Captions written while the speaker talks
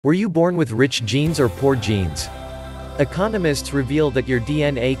Were you born with rich genes or poor genes? Economists reveal that your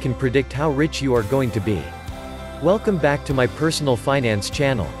DNA can predict how rich you are going to be. Welcome back to My Personal Finance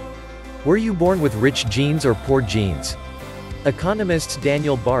Channel. Were you born with rich genes or poor genes? Economists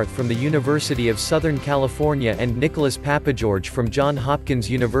Daniel Barth from the University of Southern California and Nicolas Papageorge from John Hopkins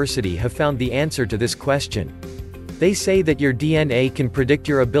University have found the answer to this question. They say that your DNA can predict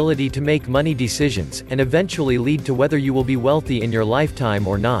your ability to make money decisions, and eventually lead to whether you will be wealthy in your lifetime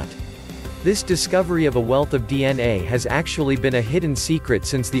or not. This discovery of a wealth of DNA has actually been a hidden secret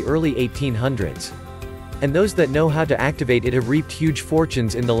since the early 1800s. And those that know how to activate it have reaped huge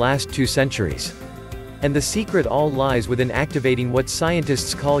fortunes in the last 2 centuries. And the secret all lies within activating what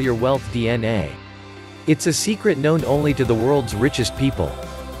scientists call your wealth DNA. It's a secret known only to the world's richest people.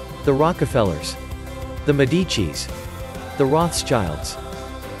 The Rockefellers, the Medicis, the Rothschilds,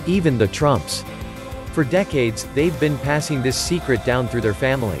 even the Trumps. For decades, they've been passing this secret down through their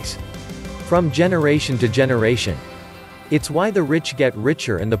families, from generation to generation. It's why the rich get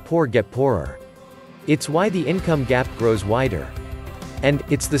richer and the poor get poorer. It's why the income gap grows wider. And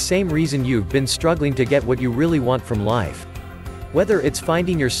it's the same reason you've been struggling to get what you really want from life. Whether it's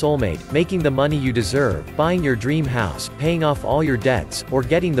finding your soulmate, making the money you deserve, buying your dream house, paying off all your debts, or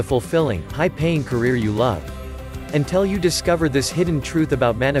getting the fulfilling, high-paying career you love. Until you discover this hidden truth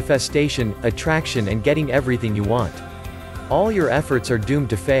about manifestation, attraction, and getting everything you want, all your efforts are doomed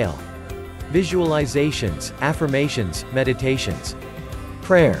to fail. Visualizations, affirmations, meditations,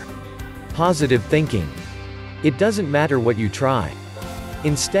 prayer, positive thinking. It doesn't matter what you try.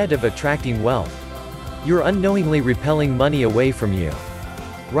 Instead of attracting wealth, you're unknowingly repelling money away from you.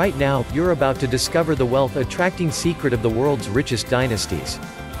 Right now, you're about to discover the wealth-attracting secret of the world's richest dynasties,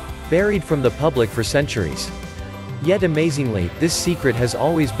 buried from the public for centuries. Yet amazingly, this secret has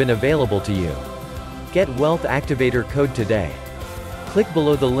always been available to you. Get Wealth Activator code today. Click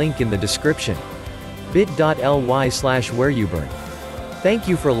below the link in the description. bit.ly/whereyouburn. Thank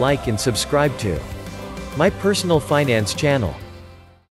you for like and subscribe to My Personal Finance Channel.